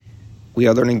We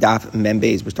are learning Daf Mem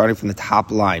Beis. We're starting from the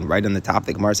top line, right on the top.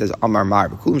 The Gemara says, Amar Mar.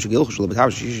 If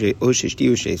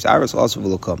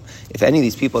any of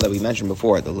these people that we mentioned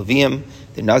before, the Levium,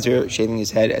 the Nazir shaving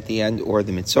his head at the end, or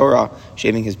the Mitzorah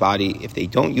shaving his body, if they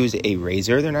don't use a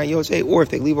razor, they're not Yotzei, or if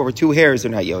they leave over 2 hairs,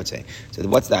 they're not Yotzei. So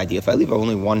what's the idea? If I leave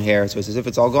only 1 hair, so it's as if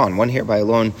it's all gone. 1 hair by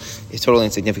alone is totally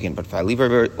insignificant, but if I leave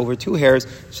over 2 hairs,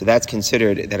 so that's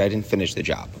considered that I didn't finish the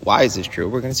job. Why is this true?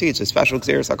 We're going to see it's a special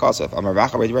Xeris HaKosov. Amar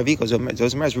Racha Raviko.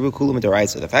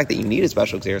 The fact that you need a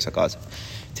special Xeris HaKosov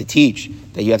to teach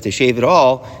that you have to shave it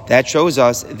all, that shows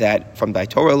us that from the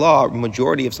Torah law,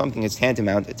 majority of something is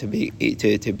tantamount to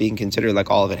being considered like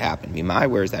all of it happened.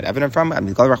 Where is that evident from? Look at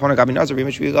the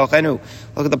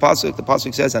pasuk. The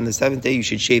pasuk says on the 7th day you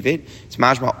should shave it. It's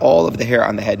mashma all of the hair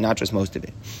on the head, not just most of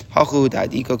it.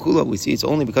 We see it's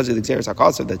only because of the Xeris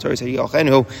HaKosov that Torah said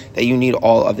that you need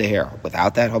all of the hair.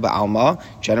 Without that,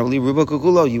 generally ruba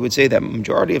kukulo, you would say that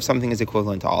majority of something is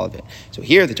equivalent to all of it. So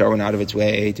here the Torah went out of its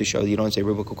way to show that you don't say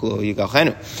ruba kukulo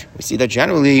yigalchenu. We see that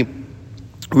generally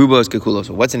ruba is kukulo.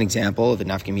 So what's an example of a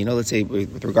nafkamina? Let's say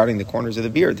with regarding the corners of the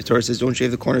beard, the Torah says don't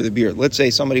shave the corner of the beard. Let's say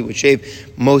somebody would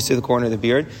shave most of the corner of the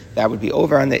beard, that would be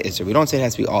over on the Isser. We don't say it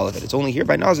has to be all of it. It's only here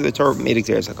by Nazir the Torah made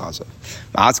Xeris HaKosov.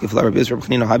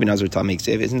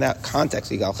 Isn't that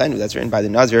context yigalchenu? That's written by the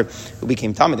Nazir who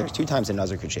became Tameh. There's 2 times a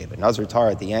Nazir could shave. A Nazir tar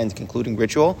at the end, concluding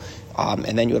ritual,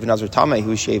 and then you have a Nazir Tameh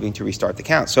who is shaving to restart the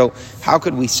count. So how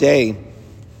could we say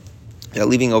that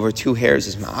leaving over 2 hairs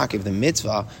is ma'akiv, the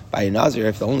mitzvah, by a Nazir,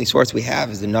 if the only source we have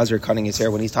is the Nazir cutting his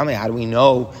hair when he's tamei? How do we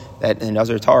know that the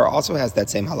Nazir Torah also has that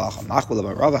same halacha?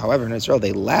 However, in Israel,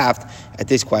 they laughed at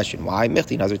this question. Why? Let's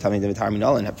take a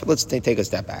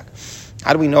step back.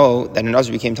 How do we know that a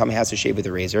Nazir became tamei has to shave with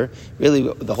a razor?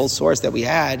 Really, the whole source that we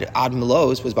had, ad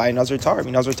milos, was by a Nazir Torah.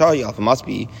 Nazir Torah, it must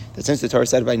be that since the Torah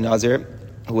said by Nazir,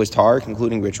 who was tar,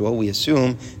 concluding ritual, we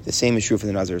assume the same is true for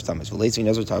the Nazir's Tameh. So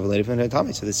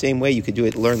the same way you could do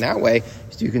it, learn that way,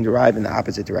 so you can derive in the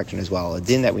opposite direction as well. A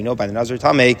din that we know by the Nazir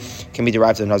Tameh can be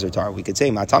derived to the Nazir tar. We could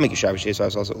say, just the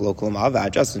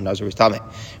Nazir was Tameh.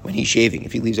 When he's shaving,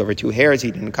 if he leaves over 2 hairs, he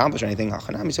didn't accomplish anything.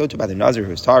 So too by the Nazir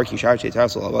who is tar, so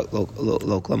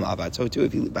too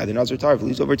if he, by the Nazir tar, if he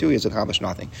leaves over 2, he has accomplished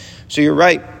nothing. So you're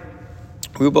right.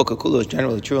 Rubo Kakulu is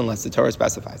generally true unless the Torah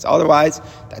specifies. Otherwise,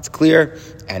 that's clear.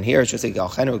 And here it's just like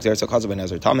Galchenu Xeris HaKosov by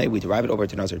Nazir Tameh. We derive it over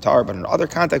to Nazir Tar, but in other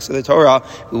contexts of the Torah,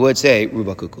 we would say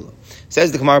Rubo Kakulu.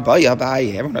 Says the Gemara,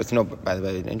 everyone has to know, by the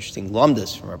way, an interesting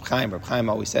lumdus from Reb Chaim. Reb Chaim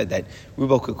always said that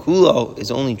Rubo Kakulo is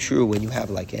only true when you have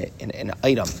like an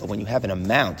item, but when you have an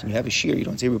amount and you have a shear, you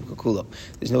don't say Rubo Kakulo.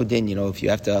 There's no din, if you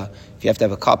have to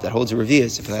have a cup that holds a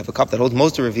revius, if you have a cup that holds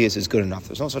most of revius, is good enough.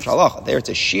 There's no such halacha. There it's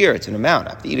a shear, it's an amount.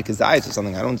 I have to eat a kazayas or something.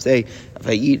 I don't say if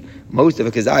I eat most of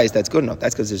a kazayas, that's good enough.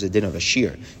 That's because there's a din of a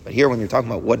shear. But here when you're talking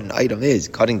about what an item is,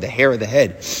 cutting the hair of the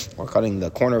head or cutting the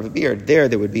corner of a beard, there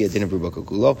would be a din of Rubo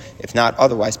Kakulo, if not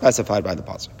otherwise specified by the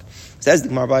pasuk. Says the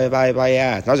Gemara,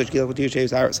 Nazir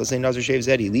let's say Nazir shaves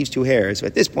head, he leaves 2 hairs. So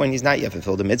at this point, he's not yet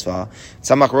fulfilled the mitzvah.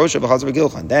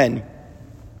 Then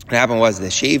what happened was the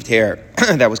shaved hair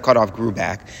that was cut off grew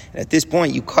back. And at this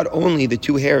point, you cut only the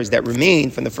 2 hairs that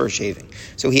remained from the first shaving.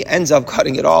 So he ends up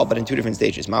cutting it all, but in 2 different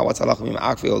stages. Do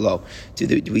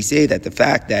we say that the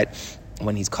fact that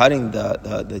when he's cutting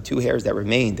the 2 hairs that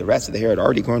remained, the rest of the hair had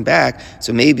already grown back,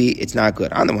 so maybe it's not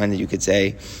good. On the one hand, you could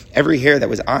say every hair that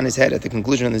was on his head at the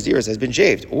conclusion of the Xeris has been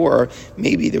shaved, or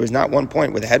maybe there was not one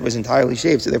point where the head was entirely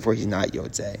shaved, so therefore he's not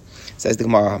Yotzei. Says the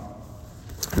Gemara.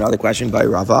 Another question by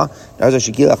Rava. Let's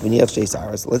say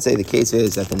the case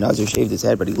is that the Nazir shaved his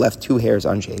head, but he left 2 hairs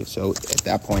unshaved. So at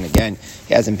that point, again,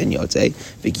 he hasn't been Yotzei.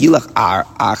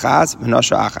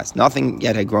 Nothing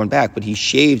yet had grown back, but he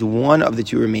shaved one of the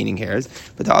 2 remaining hairs,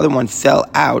 but the other one fell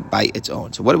out by its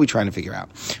own. So what are we trying to figure out?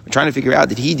 We're trying to figure out,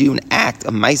 did he do an act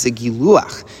of Maisa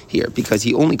Giluach here, because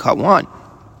he only cut one?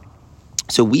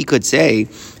 So we could say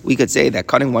that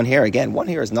cutting 1 hair, again, 1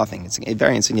 hair is nothing. It's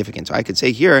very insignificant. So I could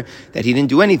say here that he didn't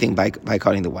do anything by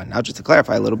cutting the one. Now, just to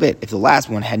clarify a little bit, if the last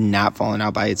one had not fallen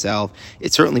out by itself,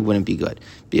 it certainly wouldn't be good.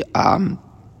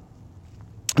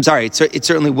 I'm sorry, it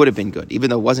certainly would have been good, even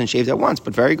though it wasn't shaved at once,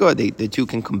 but very good. The 2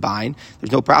 can combine.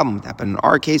 There's no problem with that. But in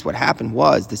our case, what happened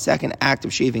was the second act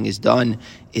of shaving is done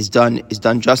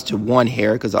just to 1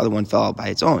 hair because the other one fell out by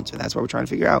its own. So that's what we're trying to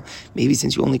figure out. Maybe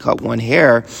since you only cut 1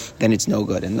 hair, then it's no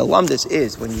good. And the lumdus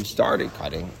is when you started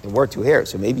cutting, there were 2 hairs.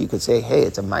 So maybe you could say, hey,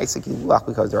 it's a ma'aseh gilulach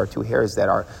because there are 2 hairs that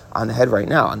are on the head right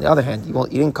now. On the other hand, you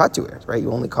didn't cut 2 hairs, right?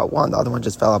 You only cut 1. The other one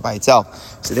just fell out by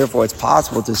itself. So therefore, it's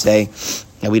possible to say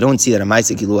And we don't see that a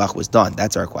Ma'aseh Kiluach was done.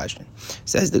 That's our question.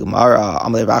 Says the Gemara,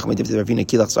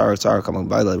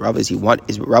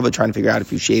 is Rava trying to figure out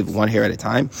if you shave one hair at a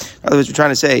time? In other words, we're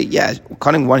trying to say, yeah,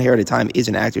 cutting one hair at a time is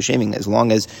an act of shaving as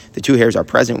long as the two hairs are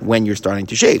present when you're starting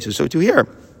to shave. So to here,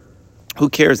 who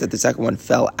cares that the second one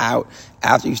fell out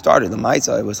after you started? The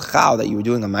Maisa, it was chal that you were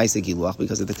doing a Maisa Kiluach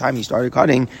because at the time you started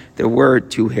cutting, there were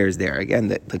two hairs there. Again,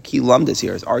 the key lumdus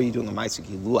here is, are you doing a Maisa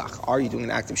Kiluach? Are you doing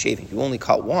an act of shaving? You only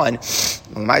cut one,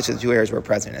 the Maisa, the two hairs were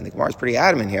present. And the Gemara is pretty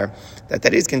adamant here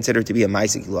that is considered to be a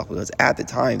Maisa Kiluach because at the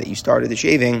time that you started the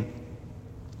shaving,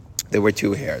 there were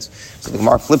two hairs. So the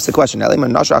Gemara flips the question.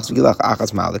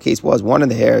 The case was one of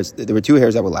the hairs, there were two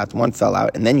hairs that were left, one fell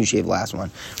out, and then you shave the last one.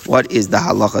 What is the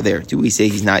halacha there? Do we say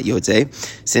he's not yotzei,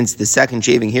 since the second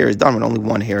shaving here is done when only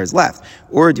one hair is left?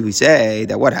 Or do we say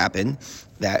that what happened?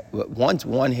 That once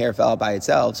one hair fell out by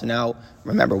itself, so now,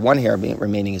 remember, one hair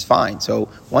remaining is fine. So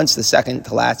once the second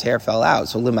to last hair fell out,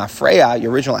 so limafreya,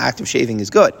 your original act of shaving is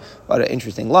good. What an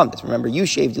interesting lumdus. Remember, you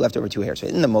shaved, you left over two hairs. So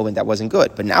in the moment, that wasn't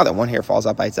good. But now that one hair falls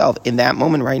out by itself, in that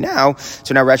moment right now,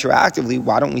 so now retroactively,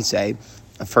 why don't we say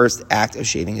a first act of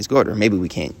shaving is good? Or maybe we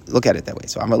can't look at it that way.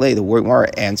 So Amalei, the word more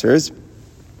answers,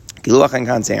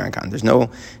 there's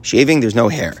no shaving, there's no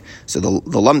hair. So the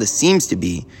lumdus seems to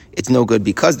be it's no good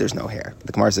because there's no hair. But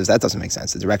the Gemara says that doesn't make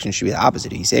sense. The direction should be the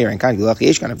opposite. You say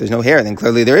if there's no hair, then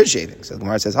clearly there is shaving. So the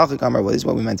Gemara says, well, this is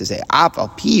what we meant to say.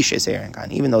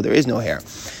 Even though there is no hair.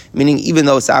 Meaning, even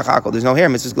though there's no hair,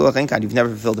 you've never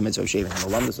fulfilled the mitzvah of shaving. And the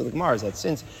lumdus of the Gemara is that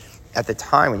since at the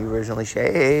time when you originally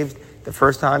shaved, the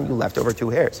first time you left over two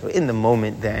hairs. So in the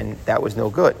moment then, that was no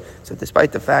good. So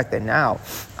despite the fact that now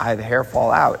I have hair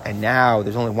fall out and now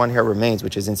there's only one hair remains,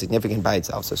 which is insignificant by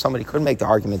itself. So somebody could make the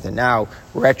argument that now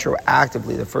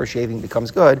retroactively the first shaving becomes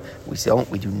good. We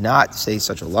do not say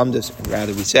such a lumdus.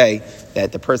 Rather we say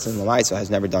that the person in the Lamaisa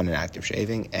has never done an act of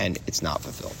shaving and it's not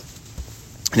fulfilled.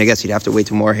 And I guess you'd have to wait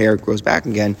till more hair grows back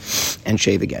again and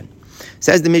shave again.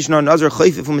 Says the Mishnah, Nazar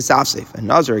chayfif u'misafsef. And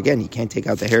Nazar, again, he can't take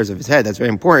out the hairs of his head. That's very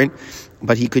important.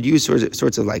 But he could use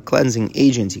sorts of like cleansing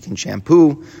agents. He can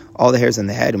shampoo all the hairs on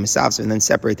the head and then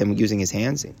separate them using his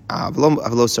hands. He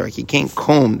can't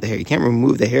comb the hair. He can't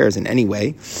remove the hairs in any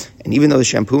way. And even though the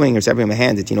shampooing or separating the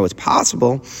hands, it's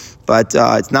possible, but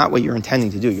it's not what you're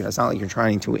intending to do. It's not like you're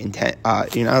trying to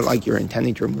you're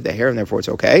intending to remove the hair, and therefore it's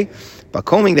okay. But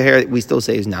combing the hair, we still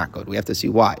say is not good. We have to see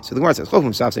why. So the Gemara says,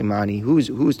 who's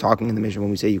talking in the Mishnah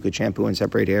when we say you could shampoo and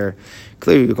separate hair?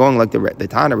 Clearly, you're going like the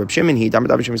Tana Reb Shimon.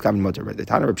 The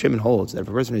Tana Reb Shimon holds that if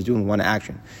a person is doing one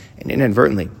action and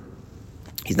inadvertently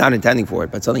he's not intending for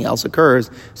it, but something else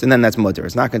occurs, so then that's mutter.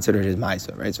 It's not considered his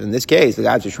ma'isa, right? So in this case, the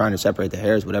guy's just trying to separate the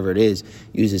hairs, whatever it is,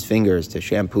 use his fingers to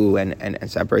shampoo and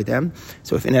separate them.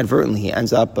 So if inadvertently he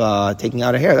ends up taking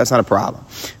out a hair, that's not a problem.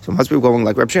 So it must be going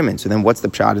like Reb Shimon. So then what's the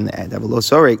pshat in the end?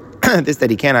 This that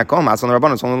he cannot comb, it's only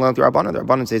like the Rabbanan. The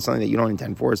Rabbanan say something that you don't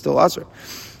intend for, it's still usher.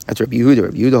 That's Rabbi Yehuda.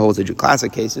 Rabbi Yehuda holds a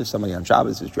classic case of somebody on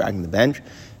Shabbos is dragging the bench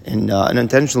and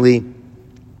unintentionally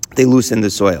they loosen the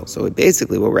soil. So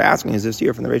basically what we're asking is this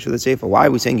here from the Reish of the Seifa, why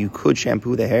are we saying you could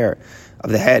shampoo the hair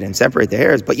of the head and separate the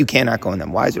hairs, but you cannot comb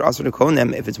them? Why is it also to comb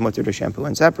them if it's mutter to shampoo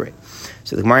and separate?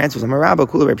 So the Gemara answers, I'm a rabbi,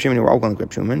 Kula Reb Shimon, we're all going like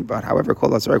Reb Shimon, but however,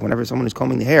 whenever someone is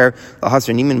combing the hair,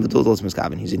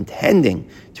 he's intending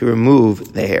to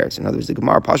remove the hairs. In other words, the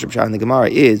Gemara, Pashup Shah in the Gemara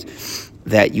is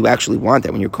that you actually want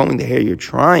that. When you're combing the hair, you're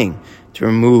trying to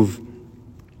remove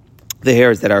the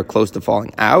hairs that are close to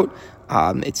falling out.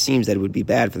 It seems that it would be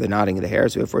bad for the knotting of the hair,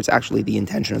 so therefore it's actually the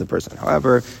intention of the person.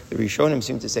 However, the Rishonim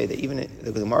seem to say that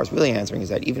the Gemara is really answering is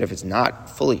that even if it's not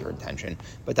fully your intention,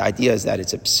 but the idea is that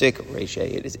it's a psik reishe,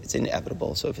 it's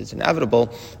inevitable. So if it's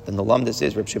inevitable, then the lumdus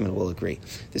is, Reb Shimon will agree.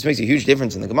 This makes a huge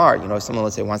difference in the Gemara. If someone,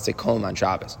 let's say, wants to comb on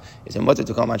Shabbos, is it mutter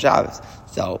to comb on Shabbos?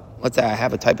 So let's say I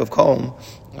have a type of comb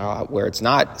where it's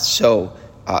not so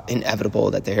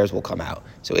inevitable that the hairs will come out.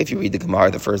 So if you read the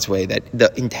Gemara the first way, that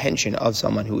the intention of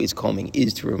someone who is combing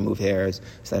is to remove hairs,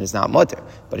 so that it's not mutter.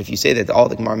 But if you say that all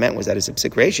the Gemara meant was that it's a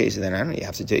psik reishe, so then you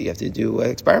have to do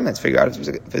experiments, figure out if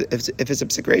it's a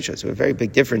psik reishe. So a very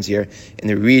big difference here in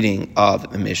the reading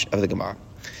of the Gemara.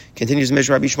 Continues the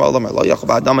Mishnah, Rabbi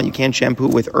Shmuel, you can't shampoo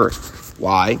with earth.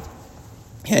 Why?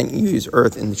 Can't use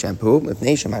earth in the shampoo because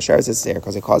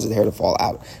it causes the hair to fall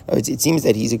out. It seems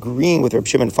that he's agreeing with Reb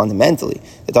Shimon fundamentally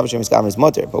that Tav Hashem is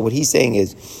mutter, but what he's saying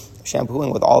is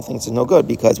shampooing with all things is no good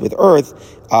because with earth,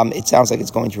 it sounds like it's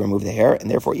going to remove the hair,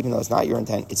 and therefore, even though it's not your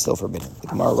intent, it's still forbidden. The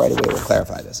Gemara right away will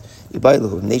clarify this.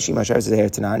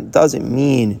 Doesn't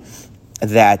mean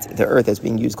that the earth that's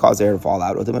being used causes the hair to fall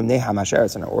out, or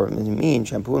it mean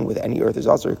shampooing with any earth is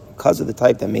also because of the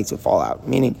type that makes it fall out.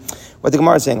 Meaning, what the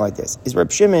Gemara is saying like this, is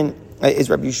Reb Shimon, is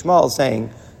Rabbi Yishmael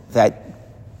saying that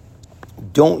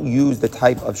don't use the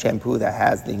type of shampoo that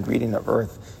has the ingredient of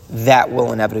earth that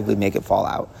will inevitably make it fall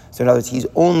out. So in other words, he's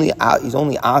only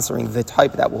answering the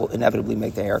type that will inevitably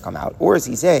make the hair come out. Or is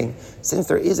he saying, since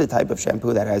there is a type of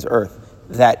shampoo that has earth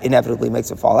that inevitably makes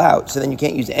it fall out, so then you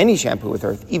can't use any shampoo with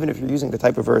earth, even if you're using the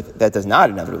type of earth that does not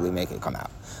inevitably make it come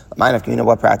out.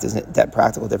 What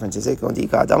practical difference is it?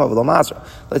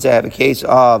 Let's say I have a case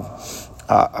of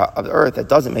earth that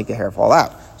doesn't make the hair fall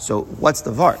out. So what's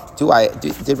the var? Did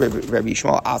Rabbi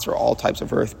Yishmael answer all types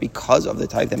of earth because of the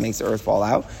type that makes the earth fall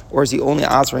out? Or is he only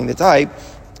answering the type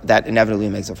that inevitably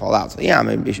makes it fall out? So yeah,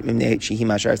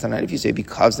 if you say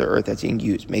because the earth that's being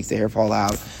used makes the hair fall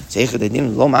out,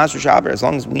 as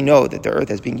long as we know that the earth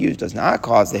that's being used does not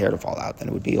cause the hair to fall out, then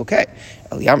it would be okay.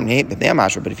 But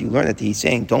if you learn that he's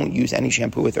saying don't use any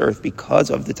shampoo with earth because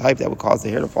of the type that would cause the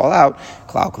hair to fall out,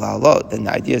 then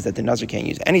the idea is that the Nazir can't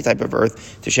use any type of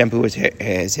earth to shampoo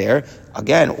his hair.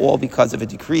 Again, all because of a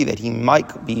decree that he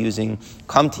might be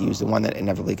come to use the one that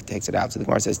inevitably takes it out. So the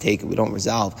Gemara says, take it. We don't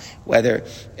resolve whether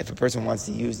if a person wants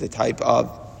to use the type of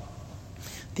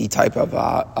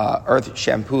earth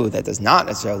shampoo that does not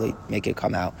necessarily make it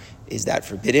come out, is that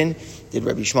forbidden? Did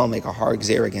Rabbi Yishmael make a hard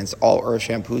gzeir against all earth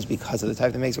shampoos because of the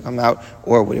type that makes it come out,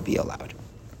 or would it be allowed?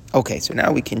 Okay, so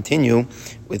now we continue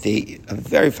with a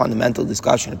very fundamental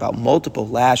discussion about multiple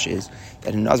lashes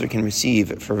that a Nazir can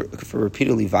receive for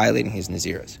repeatedly violating his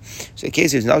Naziris. So the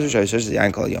case is Nazir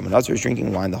is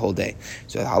drinking wine the whole day.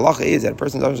 So the halacha is that a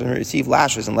person doesn't receive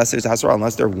lashes unless there's hasra,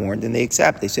 unless they're warned, and they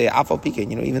accept. They say, Afal Pike,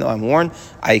 even though I'm warned,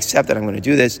 I accept that I'm going to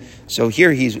do this. So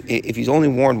here if he's only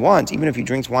warned once, even if he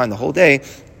drinks wine the whole day,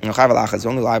 is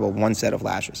only liable one set of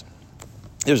lashes.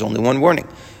 There's only one warning.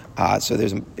 So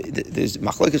there's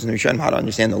machlokes in the Rishonim how to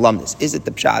understand the lumdus. Is it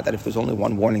the pshat that if there's only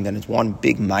one warning, then it's one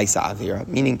big maisa avira,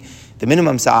 meaning the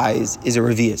minimum size is a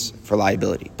revius for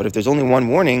liability. But if there's only one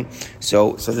warning,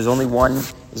 so there's only one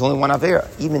avira,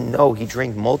 even though he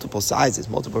drank multiple sizes,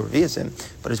 multiple reviusim,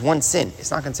 but it's one sin.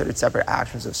 It's not considered separate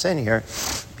actions of sin here,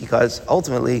 because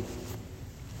ultimately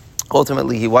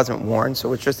he wasn't warned,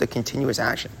 so it's just a continuous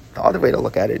action. The other way to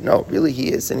look at it, no, really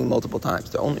he is sinning multiple times.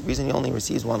 The only reason he only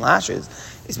receives one lashes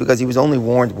is because he was only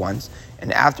warned once,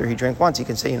 and after he drank once, he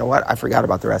can say, you know what, I forgot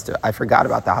about the rest of it. I forgot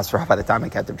about the hasra by the time I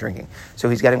kept him drinking. So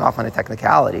he's getting off on a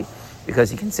technicality, because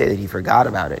he can say that he forgot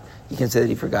about it. He can say that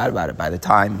he forgot about it by the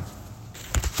time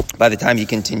he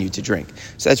continued to drink.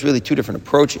 So that's really two different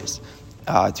approaches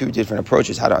how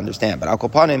to understand. But I'll call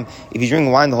upon him, if he's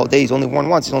drinking wine the whole day, he's only warned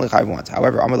once, he's only chayav once.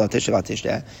 However,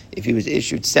 if he was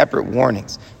issued separate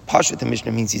warnings, Pashat the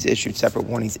Mishnah means he's issued separate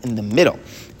warnings in the middle,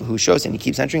 who shows and he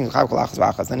keeps entering,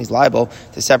 then he's liable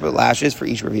to separate lashes for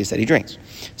each revius that he drinks.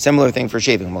 Similar thing for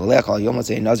shaving. Let's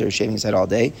say a Nazir is shaving his head all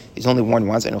day, he's only warned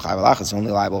once, and he's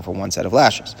only liable for one set of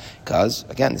lashes. Because,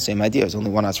 again, the same idea, there's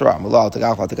only one asra.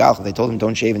 They told him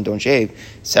don't shave,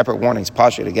 separate warnings.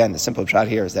 Pashat, again, the simple shot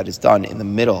here is that it's done in the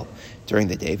middle during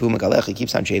the day. He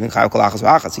keeps on shaving, he's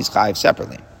chayav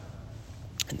separately.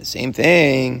 And the same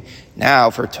thing now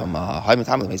for Tumah.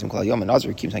 A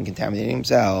Nazir keeps on contaminating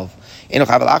himself. Is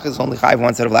only chayav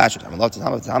one set of lashes.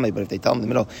 But if they tell him in the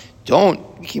middle,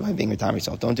 don't keep on being retam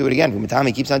yourself, don't do it again.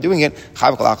 He keeps on doing it.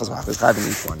 Chayav in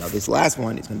each one. Now this last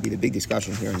one is going to be the big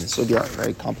discussion here in the sugya,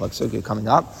 very complex sugya coming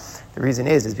up. The reason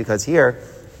is because here,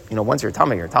 once you're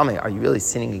tamei, are you really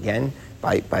sinning again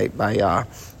by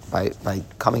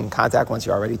coming in contact once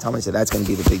you're already tummy? So that's going to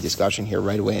be the big discussion here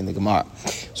right away in the Gemara.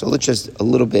 So let's just a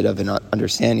little bit of an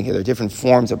understanding here. There are different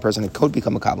forms of a person that could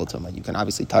become a kabel tumah. You can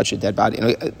obviously touch a dead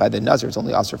body. By the Nazir, it's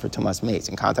only usher for tumas mates,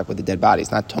 in contact with the dead body.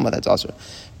 It's not tumah that's usher,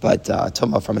 but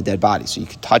tumah from a dead body. So you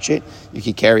could touch it, you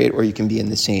could carry it, or you can be in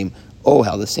the same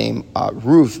ohel, the same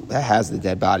roof that has the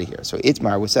dead body here. So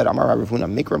Itmar was said, Amar Ravuna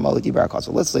Mikra Maladi Barakah.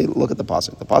 So let's look at the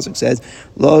pasuk. The pasuk says,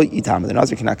 Lo Yitam. The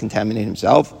Nazir cannot contaminate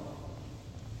himself.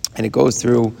 And it goes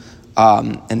through,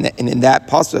 and in that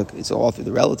pasuk, it's all through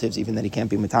the relatives, even that he can't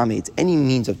be matami. It's any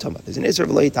means of tumah. There's an isser of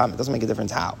lo yitam. It doesn't make a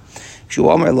difference how. Shu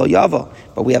omer lo yavo.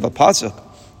 But we have a pasuk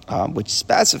which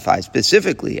specifies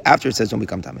specifically after it says don't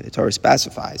become tummy. The Torah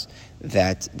specifies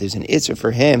that there's an isser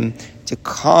for him to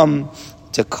come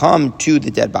to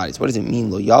the dead bodies. What does it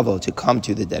mean, lo yavo, to come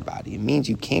to the dead body? It means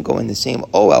you can't go in the same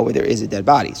OL where there is a dead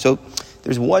body. So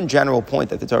there's one general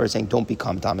point that the Torah is saying don't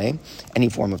become tameh, any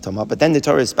form of tamah. But then the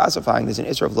Torah is specifying there's an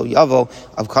isra of lo yavo,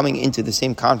 of coming into the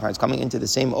same confines, coming into the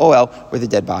same OL where the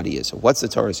dead body is. So what's the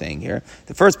Torah saying here?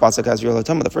 The first pasuk has your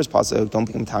tamah. The first pasuk, don't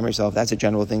become tameh yourself. That's a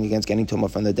general thing against getting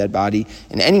tamah from the dead body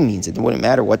in any means. It wouldn't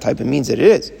matter what type of means it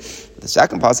is. The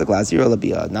second pasuk, lazir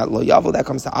labia, not lo yavo, that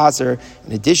comes to aser,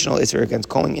 an additional isra against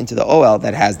going into the OL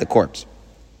that has the corpse.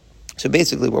 So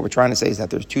basically what we're trying to say is that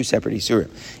there's two separate isurim.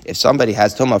 If somebody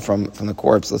has tumah from the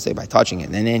corpse, let's say by touching it,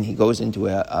 and then he goes into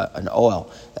an oil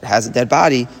that has a dead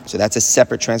body, so that's a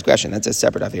separate transgression, that's a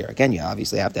separate avera. Again, you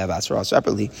obviously have to have asra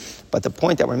separately, but the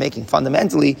point that we're making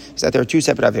fundamentally is that there are two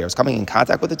separate averas, coming in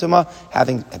contact with the tumah,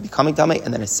 becoming tamei,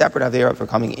 and then a separate avera for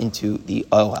coming into the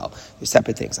oil. They're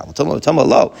separate things. Tumah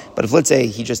low. But if let's say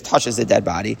he just touches the dead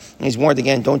body, and he's warned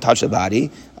again, don't touch the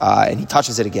body, and he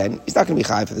touches it again, he's not going to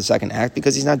be chayav for the second act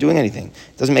because he's not doing anything.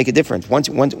 It doesn't make a difference. Once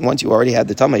you already had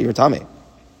the tamei, you're tamei.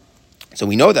 So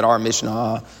we know that our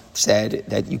Mishnah said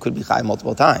that you could be chayav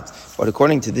multiple times. But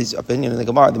according to this opinion in the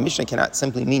Gemara, the Mishnah cannot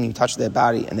simply mean you touch the dead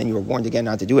body and then you were warned again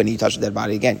not to do it and you touch the dead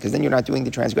body again, because then you're not doing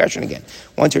the transgression again.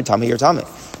 Once you're tamei, you're tamei.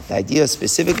 The idea is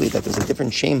specifically that there's a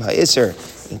different shem ha'isr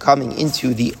in coming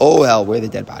into the oel where the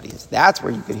dead body is. That's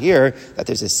where you could hear that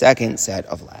there's a second set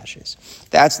of lashes.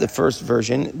 That's the first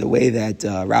version, the way that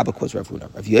Rabbah quotes Rav Huna.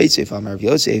 Rav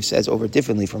Yosef says over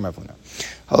differently from Rav Huna.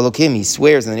 Holokim, he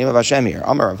swears in the name of Hashem here.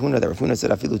 Amar Rav Huna, that Rav Huna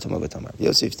said afilu tumah v'tamar. Rav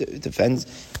Yosef defends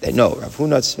that no, Rav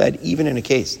Huna said even in a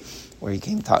case where he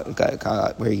made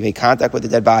contact with the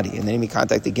dead body, and then he made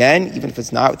contact again, even if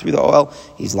it's not through the oil,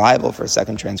 he's liable for a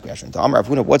second transgression. To Amar Rav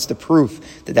Huna, what's the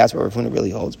proof that that's what Rav Huna really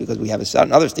holds? Because we have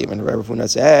another statement where Rav Huna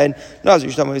said,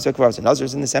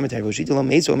 Nazir's in the cemetery.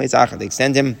 They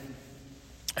extend him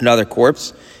another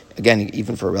corpse. Again,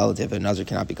 even for a relative, a nazir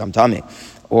cannot become tamei.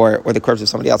 Or the corpse of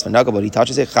somebody else, but he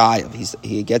touches it, chayav.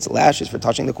 He gets lashes for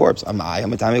touching the corpse. He's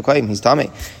tamei.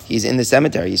 He's in the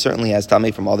cemetery. He certainly has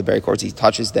tamei from all the buried corpses. He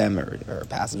touches them or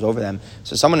passes over them.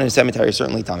 So someone in a cemetery is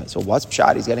certainly tamei. So what's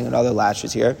pshat? He's getting another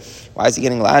lashes here. Why is he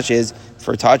getting lashes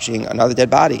for touching another dead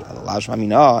body?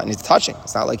 And he's touching.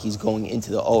 It's not like he's going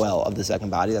into the oel of the second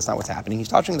body. That's not what's happening. He's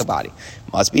touching the body.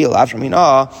 Must be a lav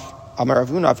shemina. Amar Rav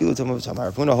Huna, afilu tumah v'tamar.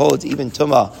 Rav Huna holds even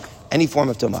tumah, any form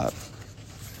of tumah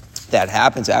that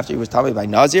happens after he was tamei by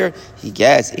Nazir, he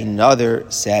gets another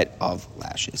set of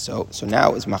lashes. So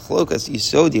now it's machlokas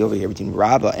yisodi over here between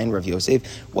Rabbah and Rav Yosef.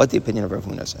 What the opinion of Rav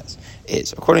Huna says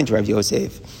is, according to Rav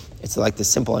Yosef, it's like the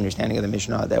simple understanding of the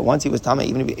Mishnah that once he was tamei,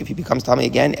 even if he becomes tamei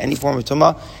again, any form of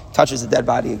tumah, touches the dead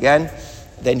body again,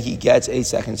 then he gets a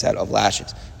second set of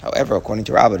lashes. However, according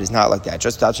to Rabbah, it is not like that.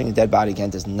 Just touching a dead body again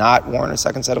does not warrant a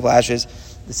second set of lashes.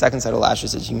 The second set of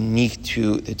lashes is unique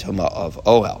to the tumah of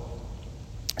Ohel.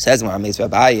 It says, we have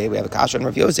a kasha and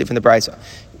Rav Yosef in the Brisa.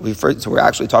 So we're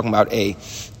actually talking about a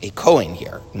Kohen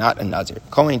here, not a Nazir.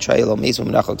 Kohen trayelo mesu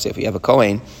menachok. If you have a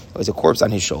Kohen who has a corpse on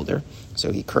his shoulder,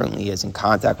 so he currently is in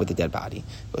contact with the dead body,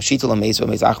 and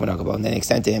then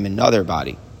extend to him another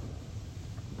body,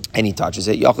 and he touches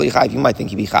it, you might think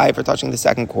he'd be chayav for touching the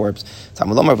second corpse. It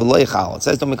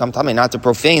says don't become tamei, not to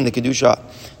profane the kedusha.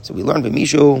 So we learned the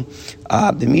mishu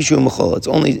mechol. It's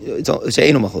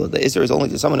she'enu mechol. The isser is only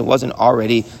to someone who wasn't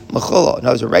already mechol.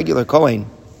 Now, as a regular kohen,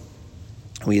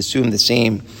 we assume the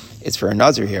same is for a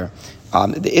nazir here.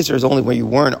 The isser is only where you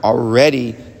weren't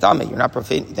already tamei. You're not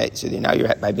profaning that. So now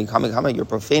by becoming tamei, you're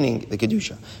profaning the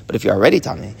kedusha. But if you're already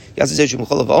tamei,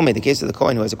 the case of the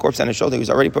kohen who has a corpse on his shoulder who's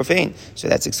already profane, so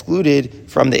that's excluded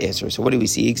from the isser. So what do we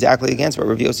see exactly against what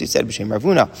Rav Yosef said? B'shem Rav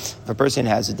Huna. If a person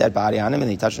has a dead body on him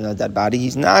and he touches a dead body,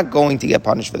 he's not going to get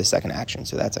punished for the second action.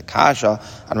 So that's a kasha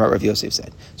on what Rav Yosef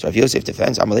said. So Rav Yosef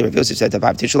defends. Rav Yosef said,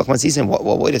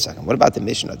 well, wait a second. What about the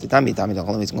Mishnah? The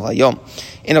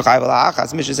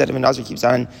Mishnah said if a nazir keeps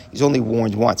on, he's only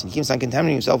warned once, and he keeps on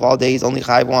contaminating himself all day, he's only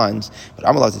chayav once. But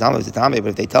but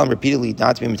if they tell him repeatedly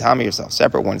not to be mitame yourself,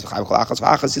 separate ones, he's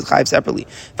chayav separately.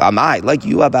 Like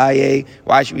you, Abaye,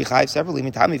 why should we chayav separately?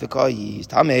 Mitame because he's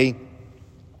tamei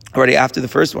already after the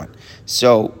first one.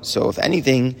 So if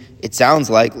anything, it sounds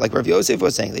like Rav Yosef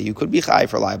was saying that you could be chayav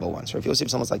for liable ones. Rav Yosef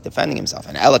is almost like defending himself.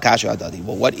 And elakasha adadi.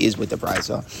 Well, what is with the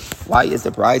brisa? Why is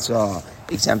the brisa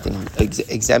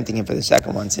exempting him for the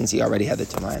second one since he already had the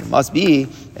tamei? It must be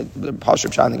the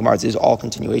Pashup Shah in the Gemara is all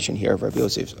continuation here of Rav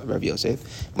Yosef.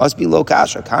 It must be lo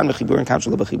kasha kan mechiburin kan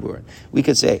shelo bechiburin. We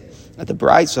could say that the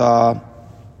brisa,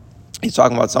 he's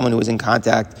talking about someone who was in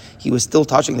contact. He was still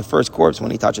touching the first corpse when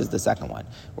he touches the second one.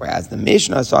 Whereas the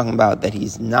Mishnah is talking about that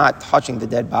he's not touching the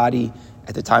dead body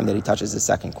at the time that he touches the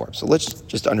second corpse. So let's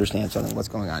just understand something, what's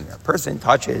going on here. A person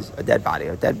touches a dead body.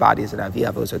 A dead body is an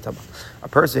aviyah v'osotama. A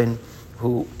person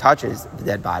who touches the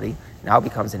dead body now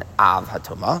becomes an av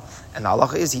hatuma, and the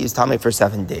halacha is he is tamei for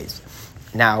 7 days.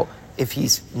 Now, if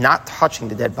he's not touching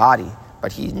the dead body,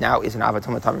 but he now is an av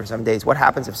hatuma tamei for 7 days, what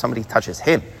happens if somebody touches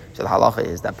him? So the halacha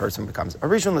is that person becomes a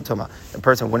rishon l'tumah. The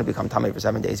person wouldn't become tamei for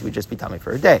 7 days; he would just be tamei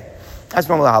for a day. That's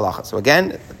normal halacha. So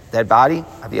again, dead body,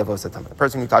 aviyah v'osotama. The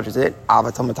person who touches it, av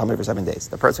hatuma tamei for 7 days.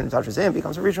 The person who touches him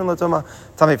becomes a rishon l'tumah,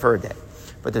 tamei for a day.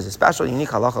 But there's a special, unique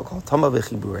halacha called Tumah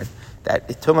B'chiburin, that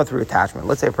is Tumah through attachment.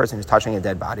 Let's say a person is touching a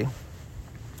dead body.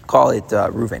 Call it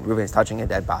Reuven. Reuven is touching a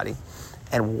dead body.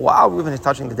 And while Reuven is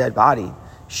touching the dead body,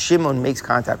 Shimon makes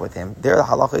contact with him. There, the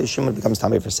halacha is Shimon becomes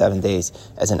tamei for 7 days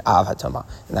as an av hatumah.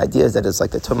 And the idea is that it's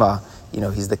like the tumah,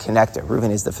 he's the connector.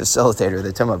 Reuven is the facilitator,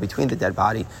 the tumah between the dead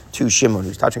body to Shimon,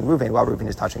 who's touching Reuven while Reuven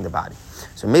is touching the body.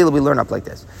 So Mela, we learn up like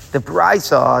this. The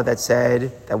Braisa that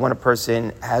said that when a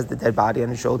person has the dead body on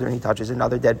his shoulder and he touches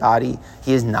another dead body,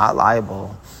 he is not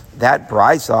liable. That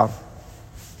Braisa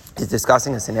is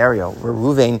discussing a scenario where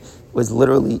Reuven was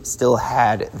literally still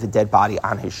had the dead body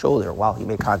on his shoulder while he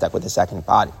made contact with the second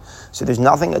body. So there's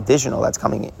nothing additional that's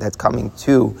coming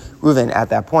to Reuven at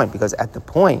that point, because at the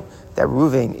point that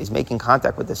Reuven is making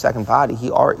contact with the second body,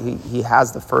 he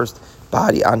has the first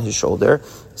body on his shoulder.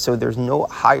 So there's no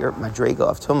higher madrega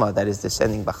of tumah that is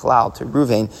descending bachlal to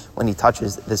Reuven when he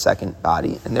touches the second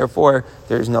body, and therefore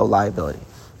there is no liability.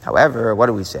 However, what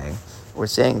are we saying? We're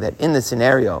saying that in the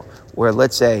scenario where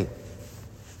let's say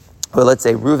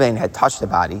Reuven had touched the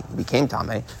body, he became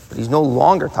tamei, but he's no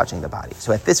longer touching the body.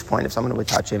 So at this point, if someone would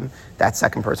touch him, that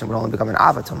second person would only become an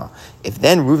avatuma. If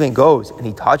then Reuven goes and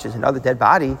he touches another dead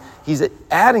body, he's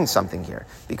adding something here.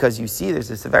 Because you see there's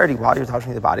a severity while you're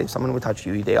touching the body. If someone would touch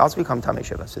you, they also become tamei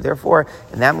shiva. So therefore,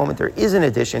 in that moment, there is an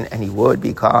addition and he would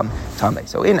become tamei.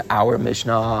 So in our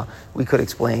Mishnah, we could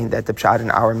explain that the pshat in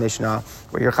our Mishnah,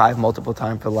 where you're chayiv multiple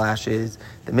times for lashes,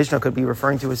 the Mishnah could be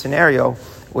referring to a scenario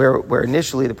where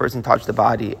initially the person touched the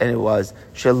body and it was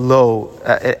shelo,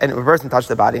 and the person touched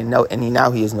the body and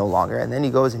now he is no longer, and then he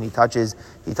goes and he touches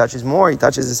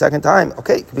the second time.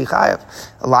 Okay, it could be chayav,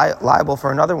 liable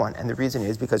for another one, and the reason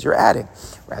is because you're adding.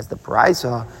 Whereas the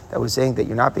Braisa that was saying that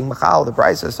you're not being machal, the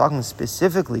Braisa is talking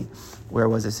specifically where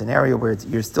was a scenario where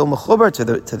you're still mechubar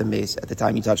to the mace at the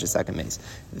time you touch the second mace.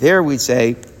 There we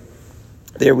say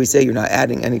you're not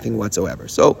adding anything whatsoever.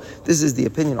 So this is the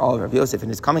opinion of Rav Yosef,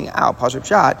 and it's coming out, Pashup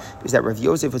Pshat, is that Rav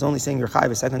Yosef was only saying you're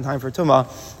chayiv a second time for tumah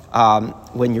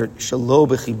when you're shelo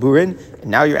b'chiburin,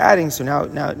 and now you're adding. So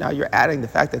now you're adding the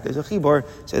fact that there's a chibur.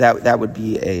 So that would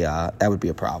be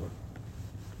a problem.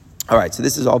 All right, so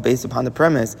this is all based upon the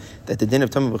premise that the din of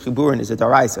tumah b'chiburin is a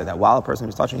daraisa, that while a person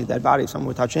is touching a dead body, if someone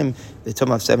would touch him, the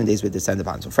tumah of 7 days would descend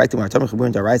upon him. So, fracting our tumah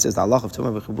b'chiburin daraisa is the halach of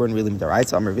tumah b'chiburin really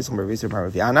daraisa. Amar Visam Rav Yisrael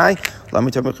Rav Yanai,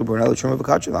 lami tumah b'chiburin elu tumah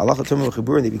b'kachim. The halach of tumah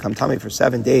b'chiburin, they become tamei for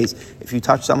 7 days. If you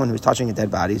touch someone who's touching a dead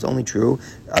body, it's only true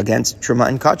against truma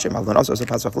and kachim. Alvin also says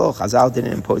pasach lo. Chazal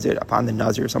didn't impose it upon the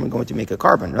nazir, someone going to make a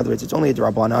carbon. In other words, it's only a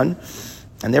drabanan,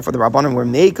 and therefore the rabbanan were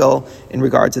mekel in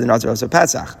regard to the nazir of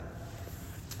Pesach.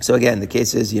 So again, the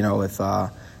case is, if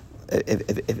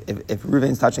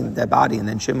Reuven's touching the dead body and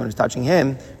then Shimon is touching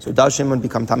him, so does Shimon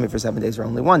become tamei for 7 days or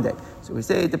only 1 day? So we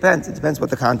say it depends. It depends what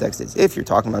the context is. If you're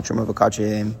talking about Truma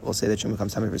v'kachim, we'll say that Shimon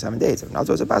becomes tamei for 7 days. If not,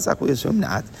 so it's a Pesach, we assume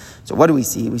not. So what do we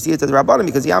see? We see it to the Rabbanim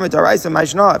because Yamid Daraisa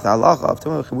Maishna. If the halacha of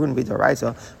Tumah v'chiburin be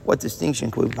Daraisa, what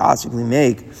distinction could we possibly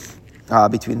make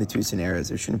between the two scenarios?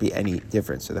 There shouldn't be any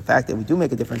difference. So the fact that we do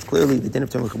make a difference, clearly the din of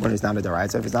tumah b'chiburin is not a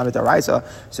daraisa. If it's not a daraisa,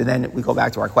 so then we go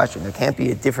back to our question. There can't be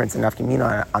a difference in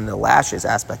nafkamina on the lashes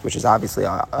aspect, which is obviously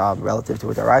relative to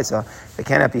a daraisa. There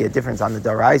cannot be a difference on the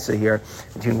daraisa here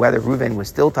between whether Reuven was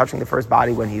still touching the first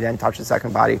body when he then touched the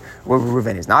second body, or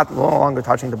Reuven is no longer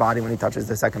touching the body when he touches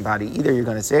the second body. Either you're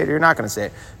going to say it or you're not going to say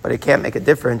it. But it can't make a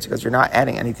difference because you're not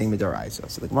adding anything to daraisa.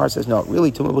 So the Gemara says, no,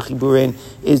 really tumah b'chiburin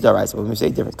is daraisa. But when we say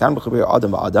difference, kan b'chiburin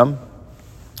Adam ba'adam.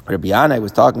 Rabbi Yanai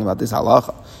was talking about this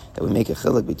halacha that we make a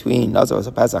chiluk between Nazar as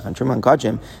a Pesach and Truma and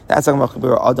Kachim. That's talking about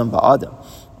chibur Adam ba'adam.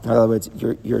 In other words,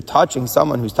 you're touching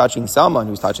someone who's touching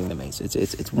the mace.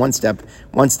 It's one step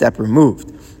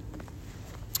removed.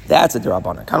 That's a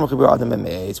Darabanan. Kan b'chibur Adam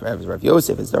b'meis, whereas Rav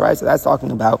Yosef is Daraisa. So that's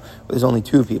talking about where there's only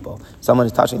 2 people. Someone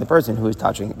is touching the person who is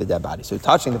touching the dead body. So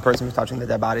touching the person who's touching the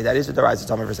dead body, that is a Daraisa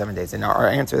Tamei for 7 days. And our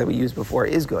answer that we used before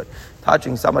is good.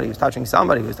 Touching somebody who's touching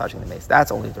the mace,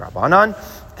 that's only Darabanan,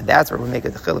 and that's where we make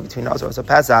a chiluk between Nazar as a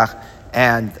Pesach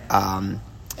and the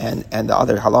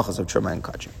other halachas of Truma and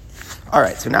Kachim. All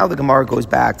right, so now the Gemara goes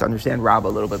back to understand Rabbah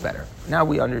a little bit better. Now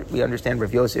we understand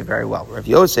Rav Yosef very well. Rav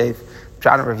Yosef,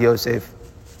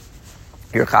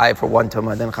 you're chayiv for 1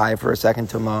 tumah, then chayiv for a second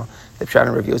tumah. The pshat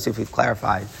in Rav Yosef we've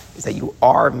clarified is that you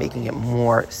are making it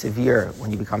more severe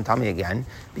when you become tamei again,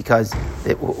 because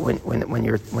when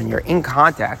you're in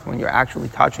contact, when you're actually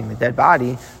touching the dead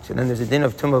body, so then there's a din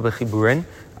of tumah b'chiburin,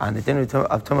 And the din of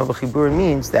Tumah B'Chiburin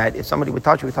means that if somebody would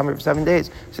touch you with Tumah for 7 days,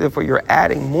 so therefore you're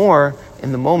adding more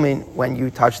in the moment when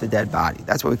you touch the dead body.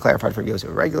 That's what we clarified for Yosef.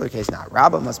 A regular case, not.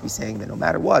 Rabbah must be saying that no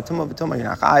matter what, Tumah B'Tumah, you're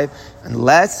not chayiv,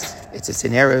 unless it's a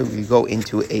scenario where you go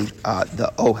into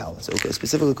the ohel. So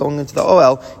specifically going into the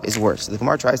ohel is worse. So the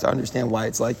Gemara tries to understand why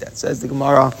it's like that. It says the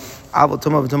Gemara, Avol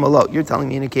Tumah B'Tumah lo. You're telling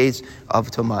me in a case of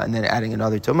Tumah and then adding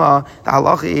another Tumah, the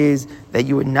halacha is that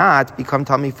you would not become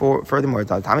Tummy furthermore.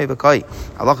 Tummy B'Kai.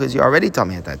 Halacha is you're already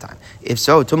Tummy at that time. If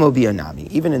so, Tumah will be a Nami.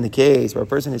 Even in the case where a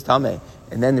person is Tummy,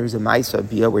 and then there's a Maisa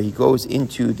Bia where he goes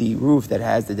into the roof that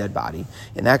has the dead body.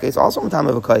 In that case, also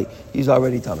Tummy B'Kai, he's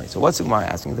already Tummy. So what's the Gemara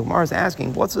asking? The Gemara is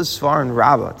asking, what's the Svar and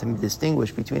Rabbah to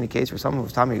distinguish between a case where someone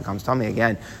who's Tummy becomes Tummy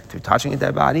again through touching a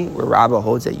dead body, where Rabbah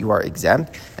holds that you are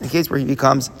exempt, and a case where he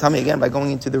becomes Tummy again by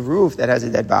going into the roof that has a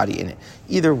dead body in it.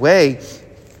 Either way,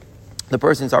 the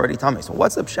person's already Tummy. So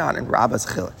what's the pshat in Rabbah's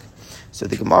chilek? So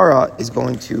the Gemara is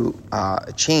going to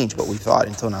change what we thought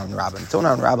until now in Rabbah. Until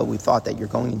now in Rabbah, we thought that you're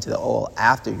going into the oil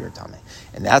after your Tameh.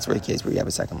 And that's where the case where you have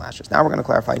a second lashes. Now we're going to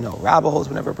clarify, no. Rabbah holds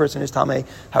whenever a person is Tameh,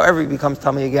 however he becomes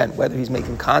Tameh again, whether he's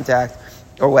making contact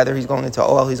or whether he's going into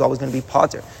oil, he's always going to be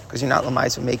potter, because you're not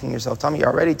lamais making yourself Tameh, you're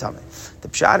already Tameh. The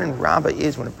pshat in Rabbah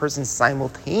is when a person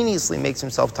simultaneously makes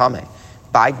himself Tameh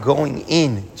by going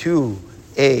into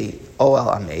a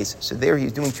Oel Amez. So there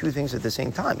he's doing two things at the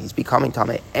same time. He's becoming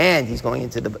Tameh and he's going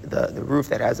into the roof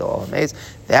that has the Oel Amez.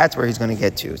 That's where he's going to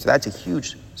get to. So that's a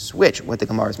huge switch what the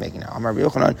Gemara is making now. Amar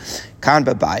Yochanan, Kan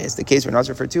Babayis. The case we're not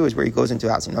referred to is where he goes into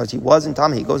a house. You notice he wasn't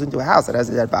Tameh, he goes into a house that has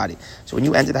a dead body. So when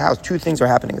you enter the house, two things are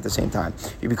happening at the same time.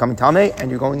 You're becoming Tameh and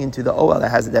you're going into the Oel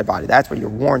that has a dead body. That's where you're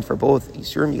warned for both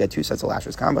Yisurim. You get two sets of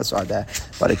lashes. Kan Basar that.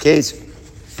 But a case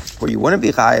where you wouldn't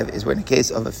be chayiv is when in the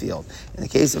case of a field. In the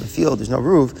case of a field, there's no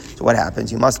roof, so what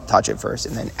happens? You must touch it first,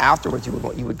 and then afterwards you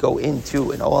would go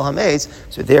into an Oel Hamez,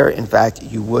 so there, in fact,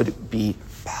 you would be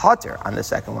potter on the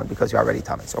second one because you're already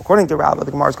Tameh. So according to Rabbah,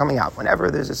 the Gemara is coming out. Whenever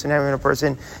there's a scenario when a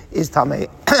person is Tameh,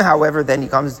 however, then he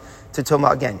comes to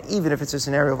Tumah again. Even if it's a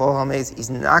scenario of Oel Hamez, he's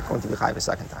not going to be chayiv a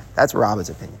second time. That's Rabbah's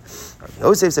opinion.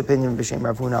 Yosef's opinion, B'Shem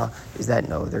Rav Huna, is that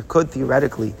no, there could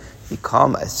theoretically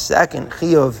become a second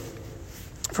chiyuv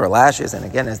for lashes, and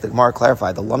again, as the Gemara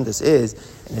clarified, the lumdus is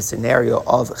in the scenario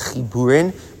of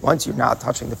chiburin. Once you're not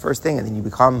touching the first thing, and then you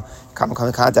come in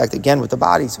contact again with the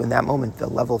body. So in that moment, the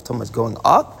level of tumah is going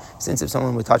up. Since if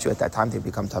someone would touch you at that time, they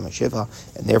become tamei shiva,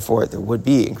 and therefore there would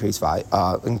be increased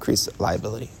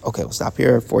liability. Okay, we'll stop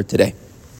here for today.